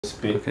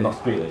Spade, Okay. not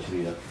spade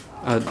actually.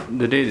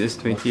 The date is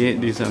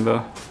 28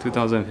 December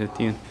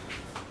 2015.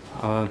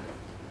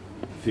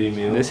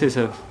 Female. This is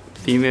a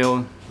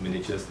female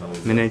Miniature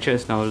Schnauzer. miniature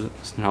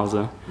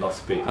schnauzer, Not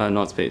spade.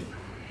 not spayed,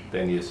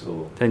 10 years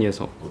old. 10 years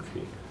old.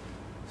 Okay.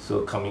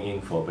 So coming in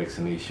for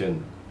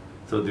vaccination.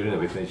 So during the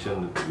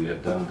vaccination, we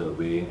have done the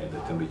weighing and the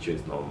temperature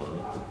is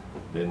normal.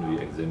 Then we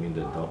examine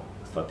the dog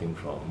starting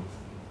from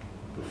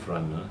the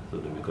front. So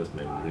the mucous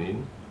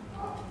membrane.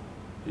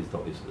 This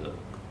dog is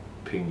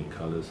pink in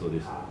color, so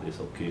this is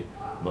okay.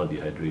 Not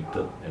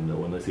dehydrated, and the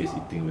owner says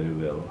eating very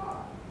well.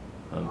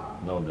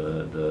 Now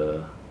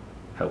the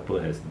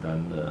helper has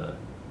done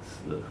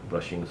the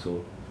brushing,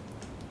 so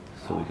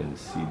we can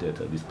see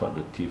that this part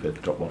the teeth has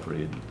dropped off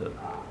already.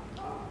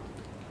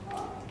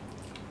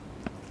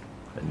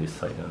 And this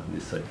side,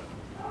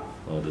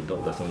 the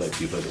dog doesn't like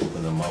people to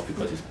open the mouth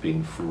because it's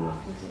painful.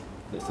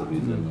 That's the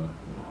reason.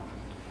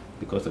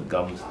 Because the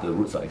gums, the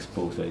roots are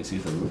exposed. You see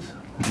the roots.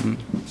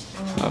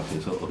 Okay,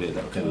 so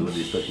that can be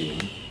disturb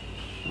him.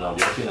 Now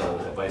the other thing I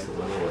would advise the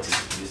owner was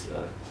this.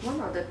 One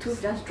of the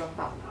tooth just dropped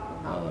out.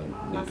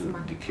 Need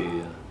to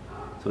decay.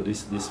 So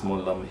this small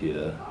lump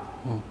here.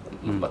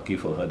 Lucky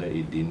for her that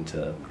it didn't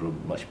grow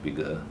much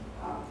bigger.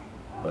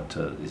 But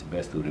it's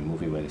best to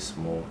remove it when it's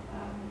small,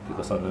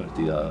 because sometimes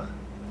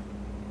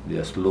they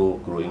are slow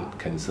growing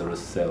cancerous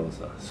cells,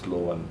 slow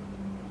one.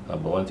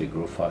 But once they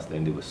grow fast,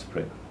 then they will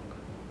spread.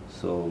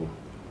 So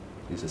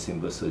it's a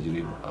simple surgery,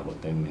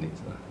 about 10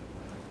 minutes.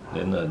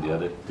 Then the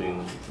other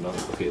thing, now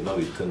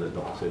we turn the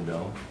dog upside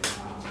down.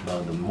 Now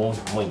the more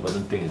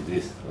important thing is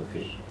this.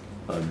 Okay,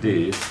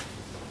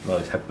 now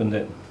it's happened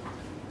that,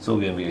 so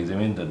when we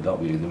examine the dog,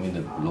 we examine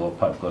the lower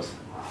part, because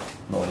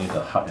not only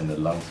the heart and the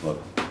lungs, but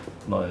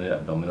not only the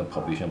abdominal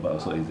population, but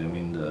also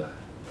examine the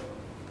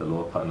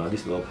lower part. Now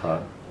this lower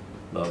part,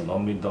 now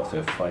normally dogs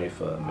have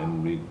 5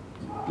 mammary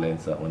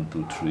glands, 1,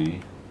 2,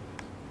 3.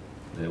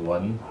 There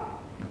 1,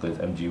 because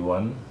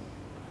MG1,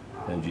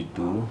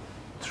 MG2,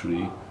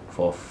 3,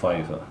 4,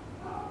 5.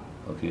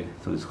 Okay,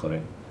 so it's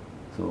correct.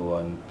 So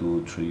 1,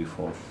 2, 3,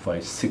 4,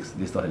 5, 6.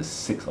 This dog has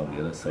 6 on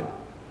the other side.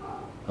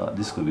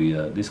 This could be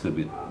I don't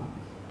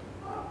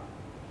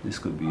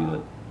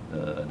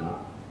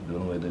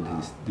know whether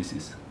this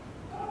is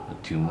a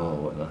tumor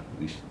or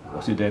what.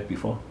 Was it there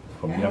before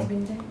from young? Has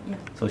been there, yeah.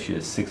 So she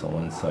has 6 on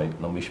one side.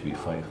 Normally should be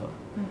 5,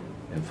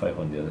 and 5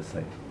 on the other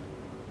side.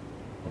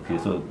 Okay,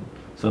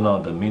 so now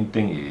the main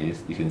thing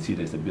is you can see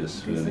there's a bit of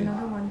swelling. There's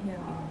another one here.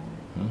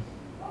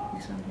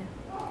 This one here.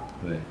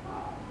 Where?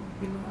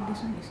 Below.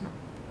 This one is not.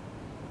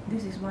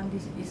 This is one.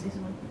 This is this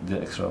one.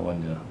 The extra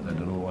one, yeah. I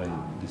don't know why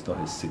this dog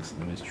has 6.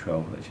 That means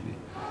 12 actually.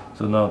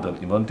 So now the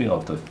important thing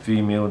of the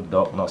female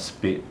dog not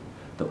spayed,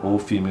 the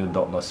old female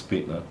dog not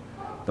spayed.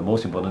 The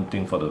most important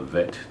thing for the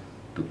vet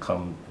to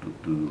come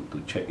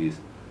to check is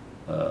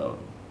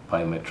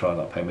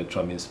pyometra.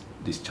 Pyometra means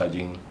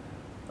discharging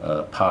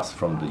pus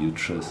from the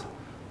uterus.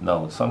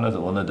 Now sometimes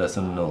the owner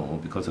doesn't know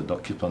because the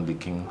dog keeps on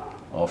leaking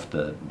off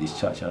the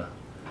discharge.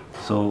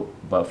 So,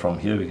 but from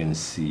here we can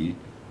see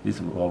this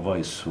vulva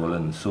is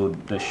swollen. So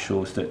that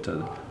shows that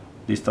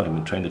this dog has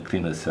been trying to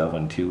clean herself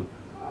until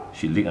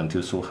she leaked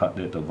until so hard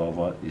that the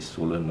vulva is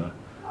swollen.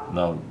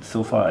 Now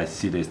so far I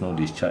see there is no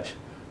discharge.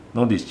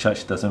 No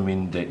discharge doesn't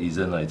mean there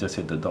isn't. I just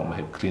said the dog might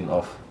have cleaned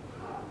off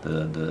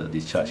the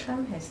discharge.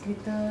 Sometimes has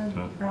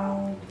little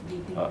brown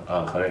bleeding.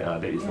 Correct.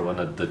 That is the one,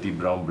 the dirty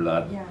brown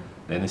blood. Yeah.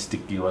 Then a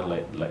sticky one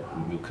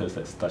like mucus,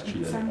 like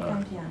starchy.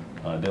 Sometimes,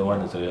 that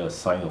one is a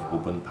sign of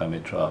open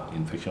pyometra,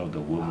 infection of the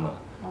womb.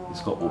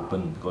 It's called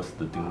open because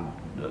the thing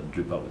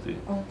drip out. Okay.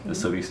 The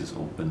cervix is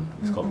open.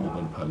 It's called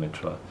open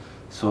pyometra.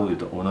 So if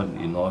the owner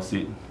ignores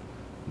it,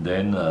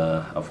 then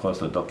of course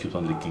the dog keeps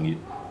on licking it,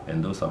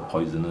 and those are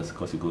poisonous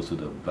because it goes to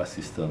the blood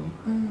system,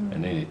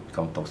 and then it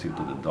becomes toxic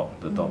to the dog.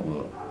 The dog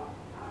will,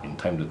 in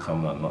time to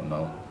come, not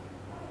now,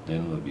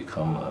 then will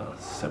become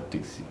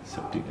septic,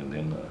 and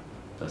then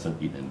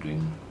doesn't eat and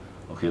drink.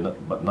 Okay,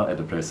 but now at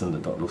the present the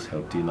dog looks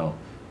healthy now.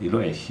 You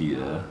look at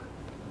here,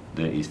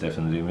 there is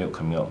definitely milk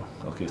coming out.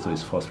 Okay, so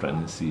it's forced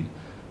pregnancy.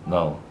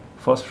 Now,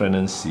 forced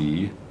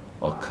pregnancy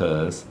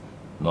occurs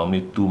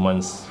normally 2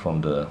 months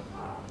from the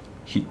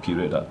heat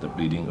period, the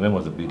bleeding. When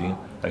was the bleeding?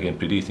 I can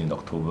predict it's in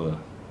October.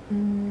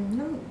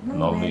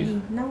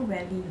 Normally. Now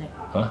rarely,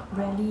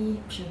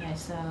 rarely she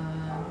has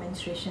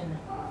menstruation.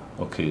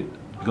 Okay,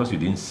 because you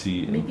didn't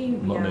see, maybe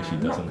not that she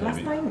doesn't have last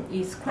it. time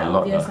it's quite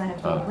obvious. I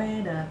have to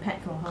wear the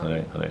pad for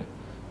her. Correct.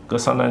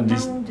 Because sometimes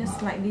this. Now just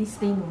slightly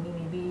stain only,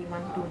 maybe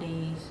 1-2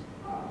 days.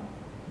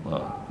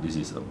 This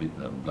is a bit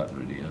blood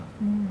really.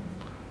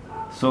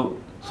 So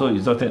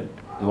is that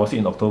was it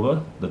in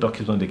October? The dog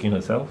keeps on licking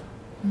herself.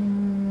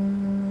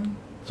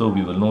 So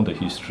we will know the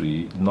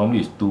history.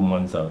 Normally it's 2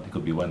 months. It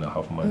could be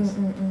 1.5 months.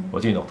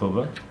 Was it in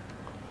October?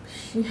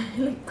 She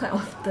licked quite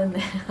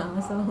often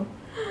also.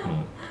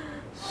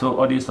 So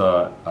all these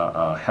are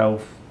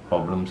health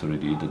problems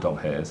already the dog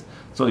has.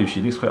 So if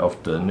she licks quite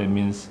often, that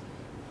means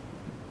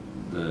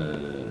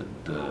the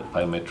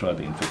pyometra,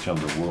 the infection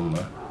of the womb,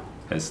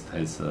 has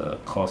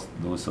caused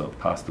those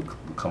pus to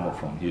come out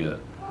from here.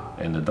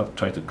 and the dog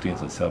tried to clean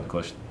herself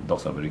because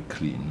dogs are very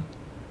clean.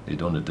 They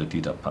don't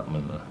dirty the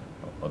apartment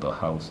or the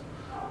house.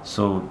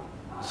 So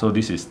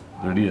this is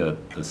really a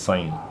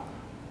sign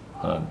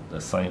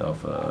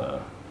of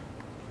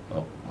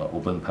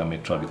open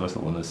pyometra, because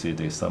the owner said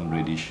there's some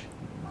reddish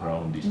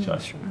brown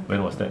discharge.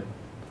 When was that?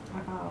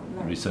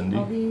 Like Recently?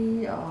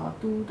 Probably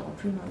 2 or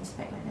 3 months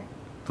back, like that.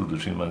 2 to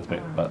 3 months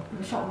back, but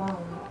a short while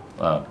only.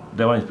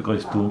 that one is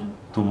because it's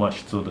too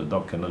much, so the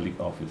dog cannot lick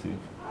off, you see.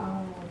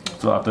 Oh, okay.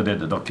 So after that,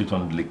 the dog keeps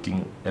on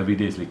licking. Every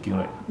day is licking,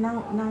 right?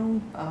 Now,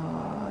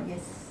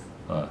 yes.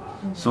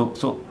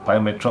 So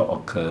pyometra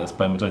occurs,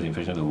 pyometra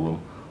infection of the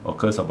womb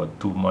occurs about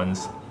 2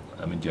 months,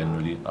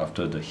 generally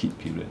after the heat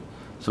period.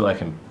 So I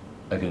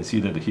can see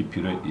that the heat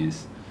period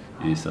is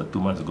 2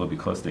 months ago,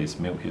 because there is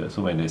milk here.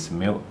 So when there's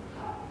milk,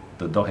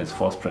 the dog has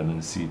forced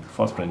pregnancy.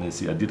 Forced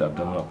pregnancy, I did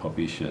abdominal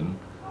palpation.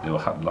 There were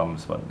hard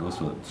lumps, but those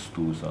were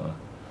stools.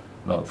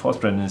 Now, forced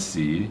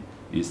pregnancy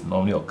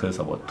normally occurs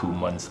about 2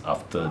 months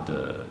after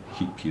the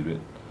heat period.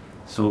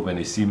 So when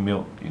you see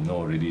milk, you know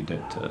already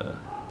that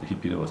the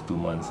heat period was 2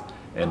 months.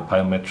 And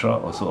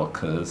pyometra also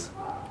occurs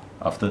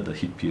after the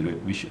heat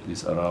period, which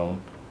is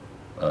around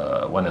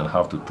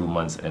 1.5 to 2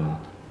 months.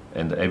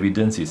 And the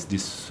evidence is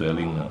this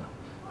swelling,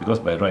 because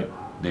by right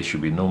there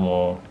should be no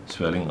more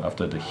swelling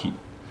after the heat.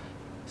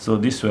 So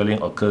this swelling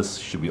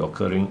should be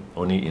occurring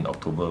only in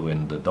October,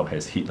 when the dog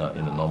has heat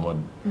in a normal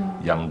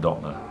young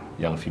dog,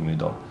 young female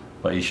dog.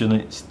 But it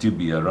shouldn't still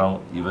be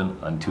around even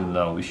until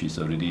now, which is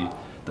already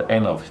the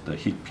end of the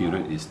heat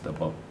period is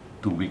about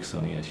 2 weeks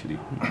only actually.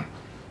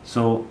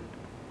 So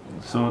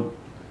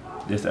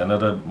there's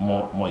another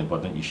more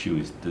important issue,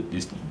 is that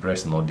this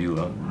breast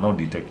nodule, not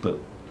detected,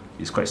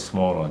 is quite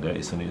small. There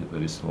is only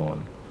very small.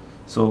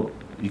 So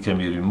it can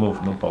be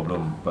removed, no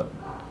problem. But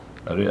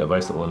I really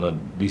advise the owner,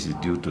 this is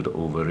due to the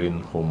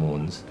ovarian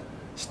hormones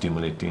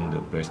stimulating the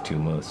breast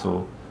tumor.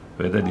 So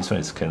whether this one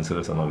is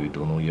cancerous or not, we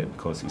don't know yet,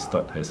 because it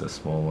has a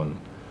small one.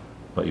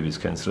 But if it's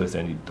cancerous,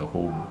 then the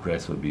whole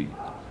breast will be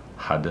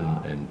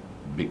hardened and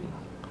big,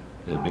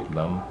 a big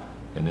lump.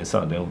 And then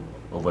some of them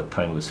over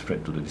time will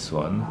spread to this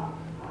one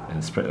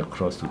and spread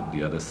across to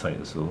the other side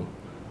also.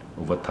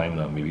 Over time,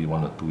 maybe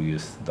 1 or 2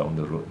 years down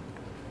the road.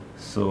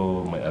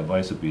 So my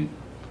advice would be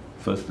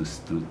first to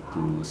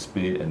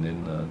spay, and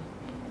then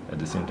at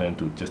the same time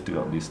to just take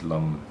out this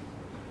lump,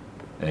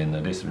 and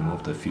let's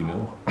remove the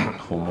female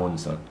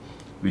hormones,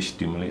 which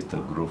stimulates the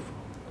growth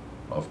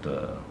of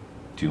the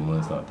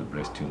tumors, the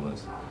breast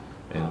tumors.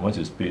 And once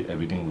you spay,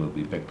 everything will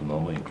be back to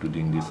normal,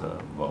 including this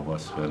vulvar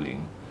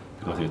swelling,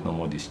 because there's no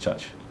more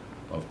discharge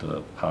of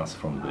the pus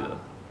from the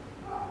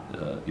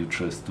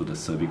uterus to the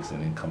cervix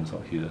and then comes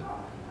out here.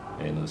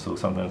 And also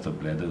sometimes the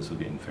bladder also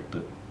get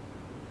infected.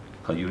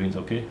 Her urine's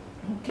okay?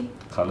 Okay.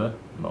 Color?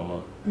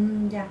 Normal?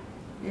 Yeah,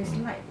 it's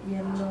light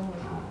yellow.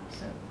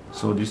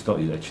 So this dog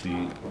is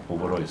actually,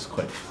 overall, is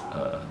quite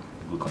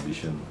good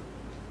condition.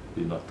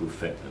 It's not too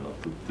fat and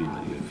not too thin.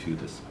 You feel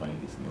the spine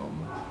is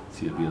normal.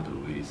 See a bit of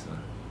the waist.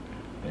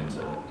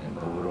 And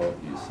overall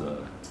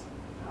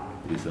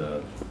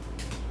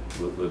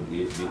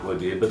will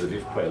be able to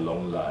live quite a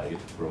long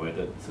life,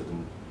 provided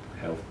certain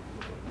health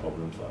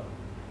problems are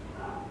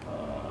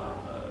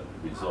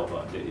resolved.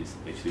 That is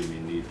actually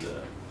mainly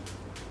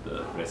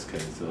the breast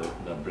cancer,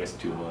 the breast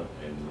tumor,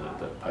 and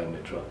the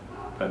pyometra.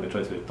 Pyometra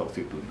is very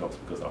toxic to dogs,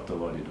 because after a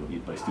while they don't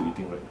eat, but still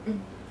eating, right?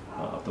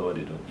 After a while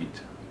they don't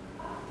eat.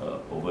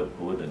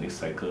 Over the next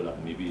cycle,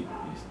 maybe it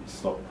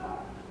stop.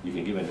 You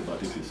can give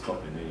antibiotics, you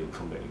stop, and then you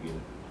come back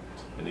again.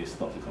 And then it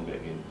stops, you come back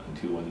again,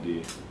 until one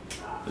day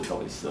the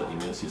dog's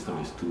immune system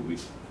is too weak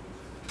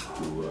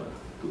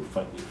to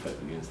fight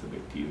against the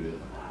bacteria.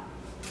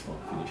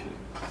 Finish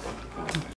it.